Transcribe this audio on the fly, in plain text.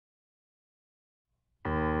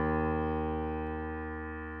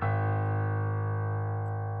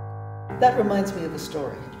That reminds me of a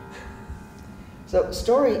story. So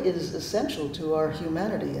story is essential to our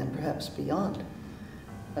humanity and perhaps beyond.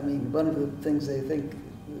 I mean, one of the things they think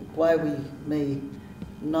why we may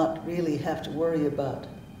not really have to worry about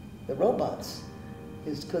the robots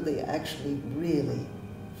is could they actually really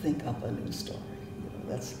think up a new story? You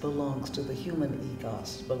know, that belongs to the human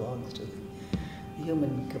ethos, belongs to the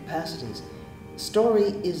human capacities. Story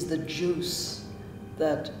is the juice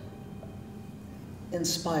that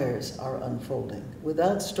inspires our unfolding.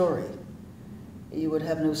 Without story, you would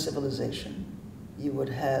have no civilization, you would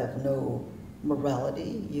have no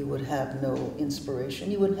morality, you would have no inspiration,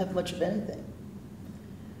 you wouldn't have much of anything.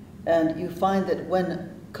 And you find that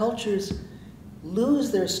when cultures lose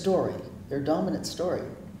their story, their dominant story,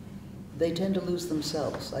 they tend to lose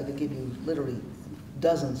themselves. I could give you literally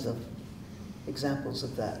dozens of examples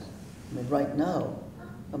of that. I mean, right now,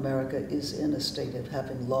 America is in a state of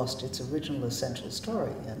having lost its original essential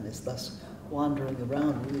story and is thus wandering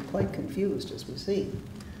around really quite confused, as we see.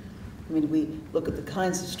 I mean, we look at the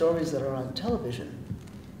kinds of stories that are on television.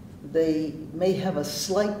 They may have a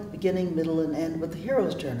slight beginning, middle, and end, but the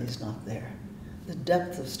hero's journey is not there. The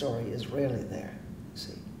depth of story is rarely there, you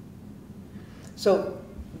see. So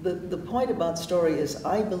the point about story is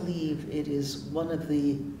I believe it is one of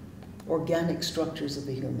the organic structures of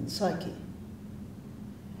the human psyche.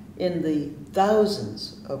 In the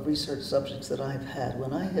thousands of research subjects that I've had,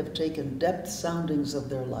 when I have taken depth soundings of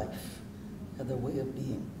their life and their way of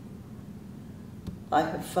being, I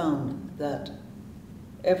have found that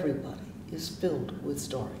everybody is filled with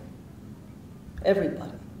story.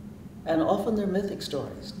 Everybody. And often they're mythic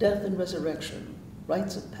stories, death and resurrection,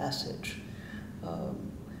 rites of passage,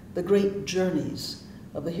 the great journeys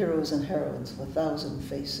of the heroes and heroines of 1,000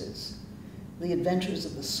 faces, the adventures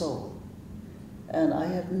of the soul. And I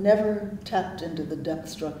have never tapped into the depth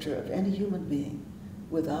structure of any human being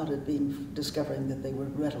without it discovering that they were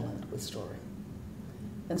redolent with story.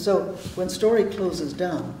 And so when story closes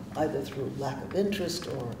down, either through lack of interest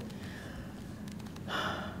or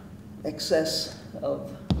excess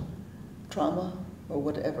of trauma or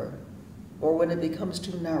whatever, or when it becomes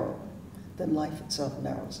too narrow, then life itself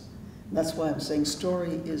narrows. And that's why I'm saying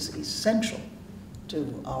story is essential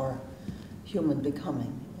to our human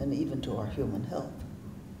becoming and even to our human health.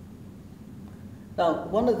 Now,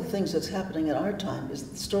 one of the things that's happening in our time is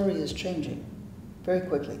that the story is changing very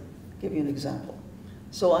quickly. I'll give you an example.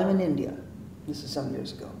 So I'm in India, this is some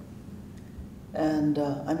years ago, and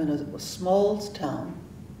I'm in a small town,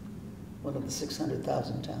 one of the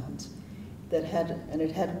 600,000 towns, that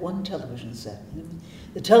had one television set.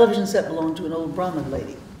 The television set belonged to an old Brahmin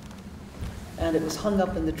lady, and it was hung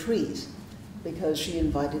up in the trees because she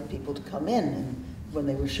invited people to come in and when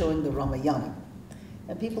they were showing the Ramayana.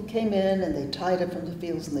 And people came in and they tied up from the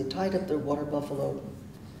fields and they tied up their water buffalo.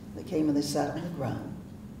 They came and they sat on the ground,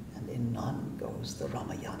 and in on goes the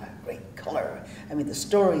Ramayana, great color. I mean, the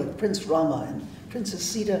story of Prince Rama and Princess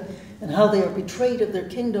Sita and how they are betrayed of their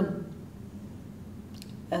kingdom.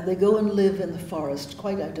 And they go and live in the forest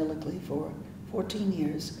quite idyllically for 14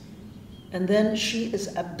 years. And then she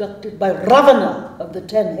is abducted by Ravana of the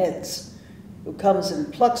 10 heads, who comes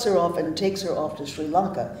and plucks her off and takes her off to Sri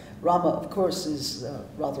Lanka. Rama, of course, is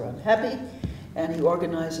rather unhappy, and he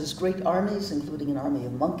organizes great armies, including an army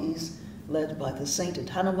of monkeys led by the sainted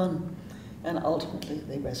Hanuman, and ultimately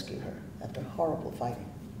they rescue her after horrible fighting.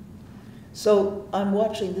 So I'm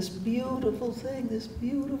watching this beautiful thing, this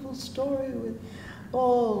beautiful story with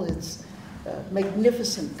all its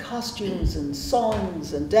magnificent costumes and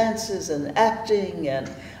songs and dances and acting,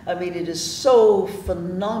 and I mean, it is so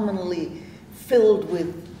phenomenally filled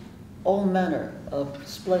with all manner of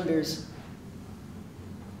splendors.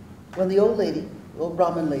 When the old lady, the old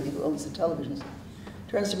Brahmin lady who owns the television,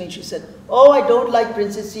 turns to me and she said, "Oh, I don't like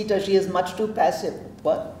Princess Sita, she is much too passive."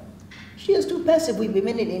 What? She is too passive. We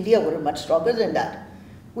women in India were much stronger than that.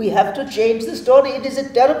 We have to change the story. It is a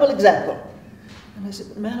terrible example. And I said,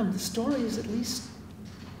 "But madam, the story is at least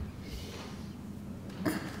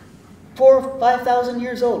 4,000 or 5,000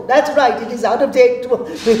 years old." "That's right, it is out of date.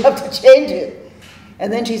 We have to change it."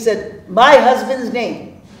 And then she said, "My husband's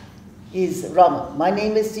name is Rama. My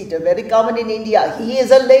name is Sita, very common in India. He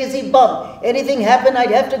is a lazy bum. Anything happened,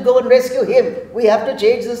 I'd have to go and rescue him. We have to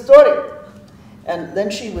change the story." And then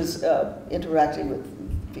she was interacting with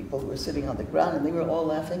people who were sitting on the ground, and they were all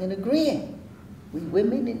laughing and agreeing. We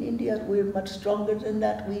women in India, we're much stronger than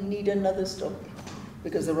that. We need another story.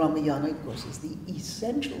 Because the Ramayana, of course, is the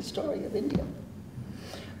essential story of India.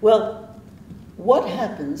 Well, what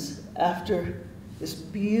happens after this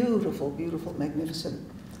beautiful, beautiful, magnificent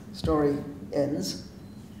story ends?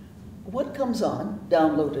 What comes on,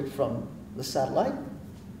 downloaded from the satellite?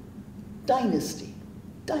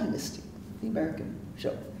 Dynasty, the American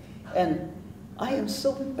show. And I am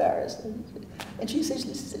so embarrassed. And she says,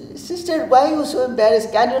 sister, why are you so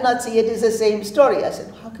embarrassed? Can you not see it is the same story? I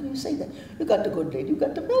said, how can you say that? You got the good lady, you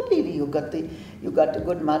got the bad lady, you got the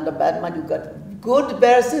good man, the bad man, you got good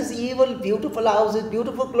versus evil, beautiful houses,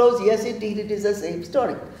 beautiful clothes. Yes, indeed, it is the same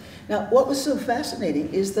story. Now, what was so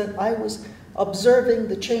fascinating is that I was observing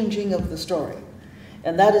the changing of the story.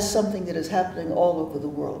 And that is something that is happening all over the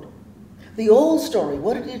world. The old story,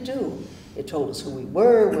 what did it do? It told us who we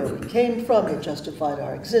were, where we came from. It justified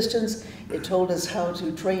our existence. It told us how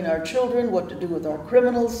to train our children, what to do with our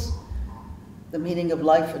criminals, the meaning of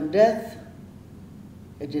life and death.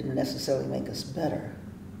 It didn't necessarily make us better.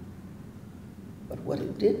 But what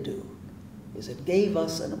it did do is it gave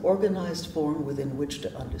us an organized form within which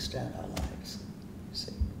to understand our lives, you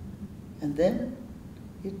see. And then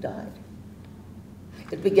it died.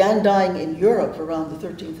 It began dying in Europe around the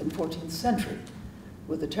 13th and 14th century,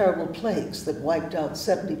 with the terrible plagues that wiped out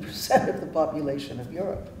 70% of the population of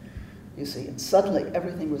Europe, you see. And suddenly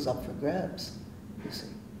everything was up for grabs, you see.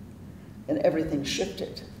 And everything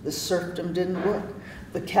shifted. The serfdom didn't work.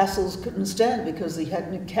 The castles couldn't stand because they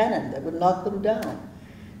had no cannon that would knock them down.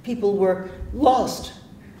 People were lost,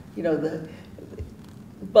 you know.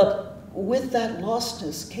 But with that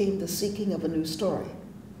lostness came the seeking of a new story.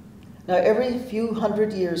 Now, every few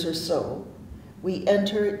hundred years or so, we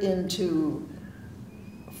enter into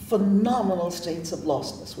phenomenal states of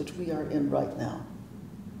lostness, which we are in right now.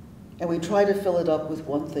 And we try to fill it up with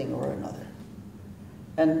one thing or another.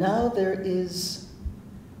 And now there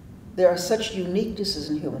are such uniquenesses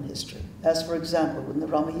in human history, as for example, in the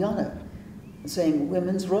Ramayana, saying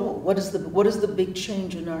women's role. What is the big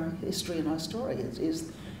change in our history and our story? It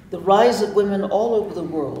is the rise of women all over the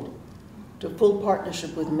world to full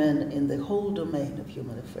partnership with men in the whole domain of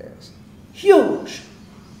human affairs. Huge,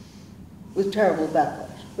 with terrible backlash,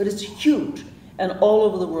 but it's huge. And all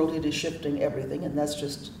over the world it is shifting everything, and that's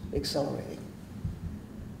just accelerating.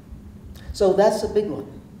 So that's a big one.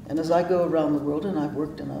 And as I go around the world, and I've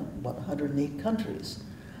worked in 108 countries,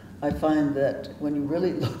 I find that when you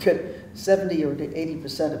really look at 70 or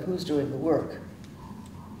 80% of who's doing the work,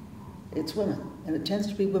 it's women. And it tends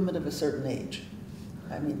to be women of a certain age.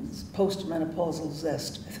 I mean, it's post-menopausal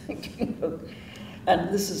zest, I think. You know?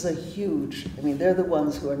 And this is a huge, I mean, they're the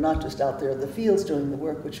ones who are not just out there in the fields doing the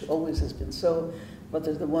work, which always has been so, but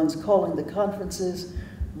they're the ones calling the conferences,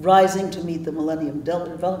 rising to meet the Millennium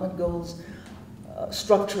Development Goals,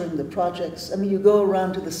 structuring the projects. I mean, you go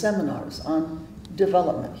around to the seminars on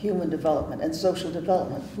development, human development, and social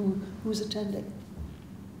development. Who's attending?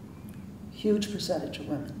 Huge percentage of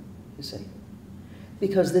women, you see.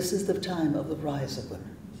 Because this is the time of the rise of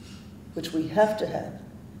women, which we have to have,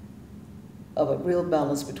 of a real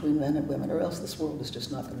balance between men and women, or else this world is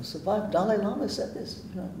just not going to survive. Dalai Lama said this,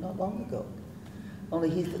 you know, not long ago. Only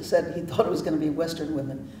he said he thought it was going to be Western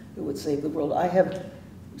women who would save the world. I have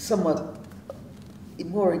somewhat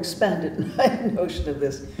more expanded notion of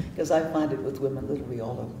this, because I find it with women literally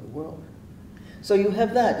all over the world. So you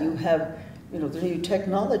have that. You have, you know, the new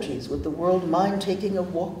technologies with the world mind taking a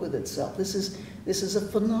walk with itself. This is a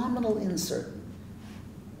phenomenal insert.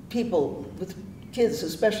 People with kids,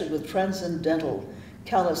 especially with transcendental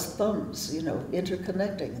callous thumbs, you know,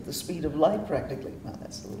 interconnecting at the speed of light practically. Well,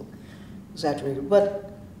 that's a little exaggerated,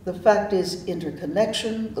 but the fact is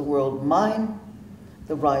interconnection, the world mind,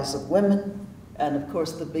 the rise of women, and of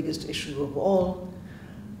course the biggest issue of all,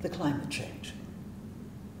 the climate change.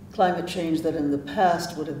 Climate change that in the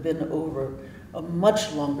past would have been over a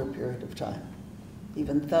much longer period of time,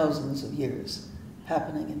 even thousands of years,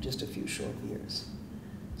 happening in just a few short years.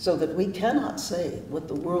 So that we cannot say what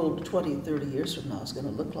the world 20, 30 years from now is going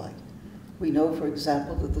to look like. We know, for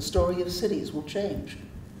example, that the story of cities will change.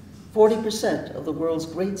 40% of the world's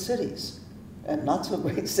great cities, and not so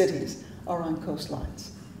great cities, are on coastlines.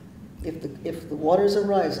 If the waters are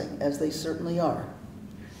rising, as they certainly are,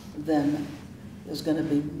 then there's going to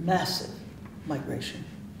be massive migration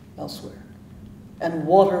elsewhere. And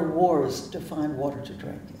water wars to find water to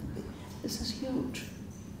drink. This is huge.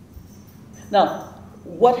 Now,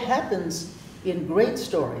 what happens in great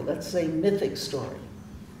story, let's say mythic story,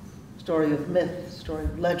 story of myth, story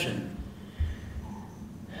of legend,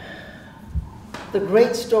 the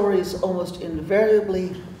great stories almost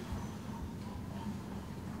invariably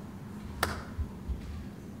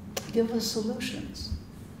give us solutions.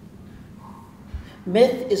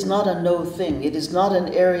 Myth is not a no thing. It is not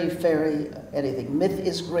an airy-fairy anything. Myth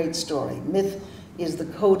is great story. Myth is the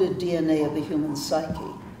coded DNA of the human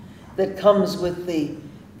psyche that comes with the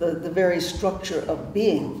very structure of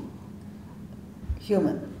being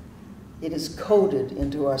human. It is coded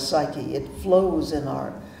into our psyche. It flows in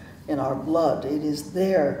our blood. It is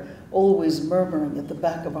there, always murmuring at the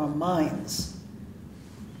back of our minds.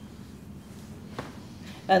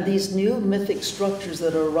 And these new mythic structures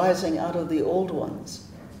that are arising out of the old ones,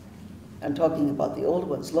 and talking about the old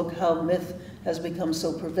ones, look how myth has become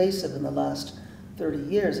so pervasive in the last 30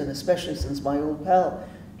 years, and especially since my old pal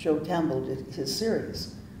Joe Campbell did his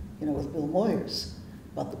series, with Bill Moyers,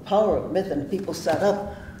 about the power of myth, and people sat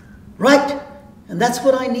up, right, and that's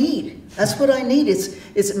what I need. That's what I need.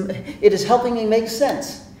 It is helping me make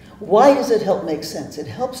sense. Why does it help make sense? It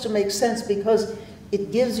helps to make sense because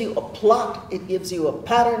it gives you a plot, it gives you a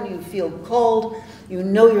pattern, you feel called, you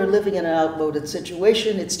know you're living in an outmoded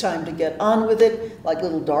situation, it's time to get on with it, like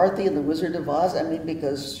little Dorothy in The Wizard of Oz. I mean,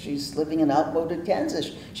 because she's living in outmoded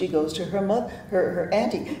Kansas. She goes to her mother, her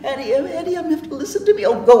auntie, Auntie, you have to listen to me.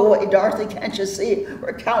 Oh, go away, Dorothy, can't you see?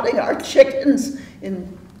 We're counting our chickens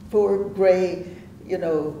in poor gray,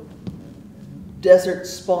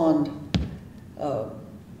 desert-spawned,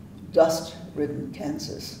 dust-ridden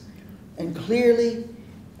Kansas. And clearly,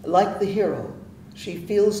 like the hero, she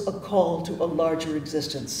feels a call to a larger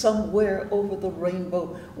existence. Somewhere over the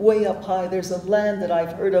rainbow, way up high, there's a land that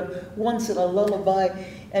I've heard of once in a lullaby,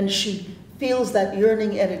 and she feels that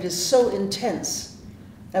yearning, and it is so intense.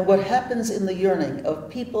 And what happens in the yearning of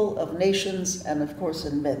people, of nations, and of course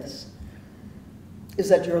in myths, is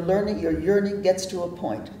that your yearning gets to a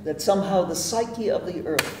point that somehow the psyche of the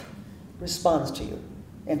earth responds to you.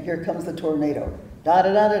 And here comes the tornado. Da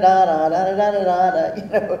da da da da da da da da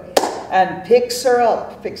da, and picks her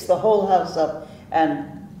up, picks the whole house up,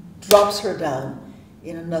 and drops her down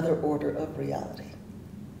in another order of reality.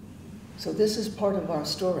 So this is part of our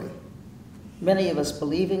story. Many of us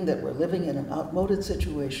believing that we're living in an outmoded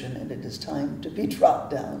situation and it is time to be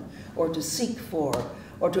dropped down, or to seek for,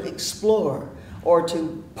 or to explore, or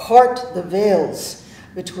to part the veils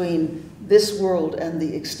between this world and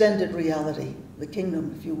the extended reality, the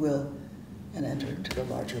kingdom, if you will, and enter into the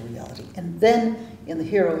larger reality. And then, in the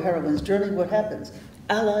hero-heroine's journey, what happens?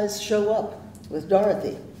 Allies show up with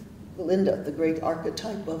Dorothy, Belinda, the great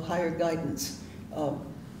archetype of higher guidance,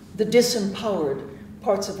 the disempowered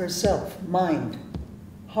parts of herself, mind,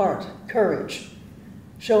 heart, courage,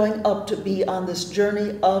 showing up to be on this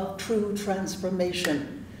journey of true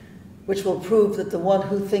transformation, which will prove that the one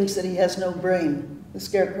who thinks that he has no brain, the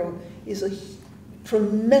scarecrow, is a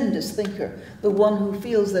tremendous thinker. The one who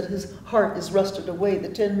feels that his heart is rusted away, the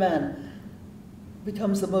Tin Man,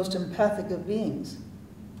 becomes the most empathic of beings.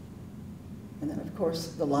 And then, of course,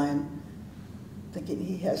 the lion, thinking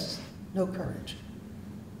he has no courage,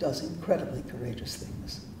 does incredibly courageous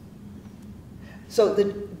things. So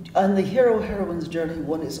on the hero-heroine's journey,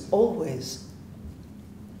 one is always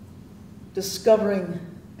discovering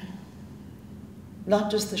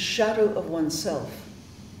not just the shadow of oneself,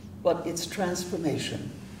 but its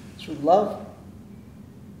transformation through love,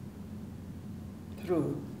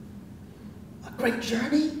 through a great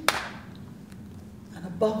journey, and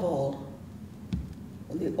above all,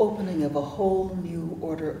 the opening of a whole new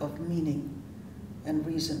order of meaning and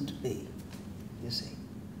reason to be, you see.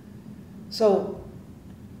 So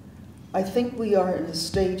I think we are in a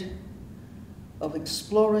state of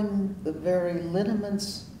exploring the very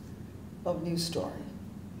lineaments of new story.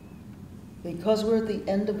 Because we're at the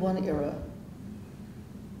end of one era,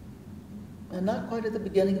 and not quite at the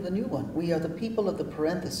beginning of the new one. We are the people of the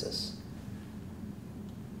parenthesis.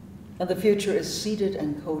 And the future is seated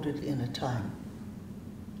and coded in a time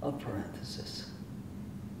of parenthesis.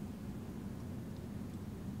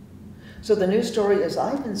 So the new story, as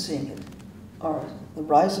I've been seeing it, are the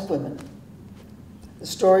rise of women. The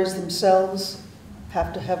stories themselves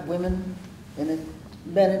have to have women in it,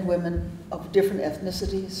 men and women of different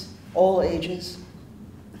ethnicities, all ages,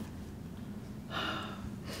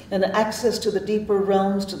 and access to the deeper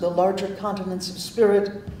realms, to the larger continents of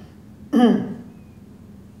spirit,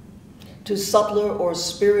 to subtler or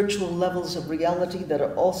spiritual levels of reality that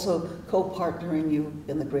are also co-partnering you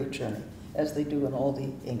in the great journey, as they do in all the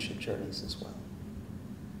ancient journeys as well.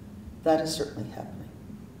 That is certainly happening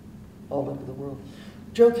all over the world.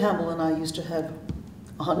 Joe Campbell and I used to have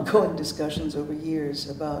ongoing discussions over years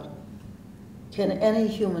about, can any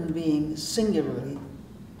human being singularly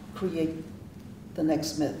create the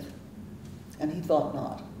next myth? And he thought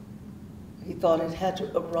not. He thought it had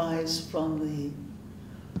to arise from the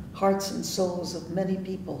hearts and souls of many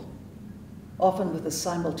people, often with a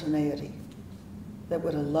simultaneity that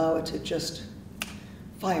would allow it to just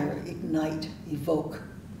fire, ignite, evoke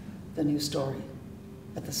the new story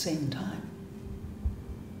at the same time,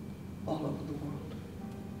 all over the world.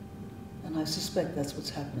 And I suspect that's what's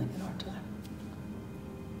happening in our time.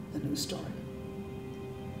 the new story.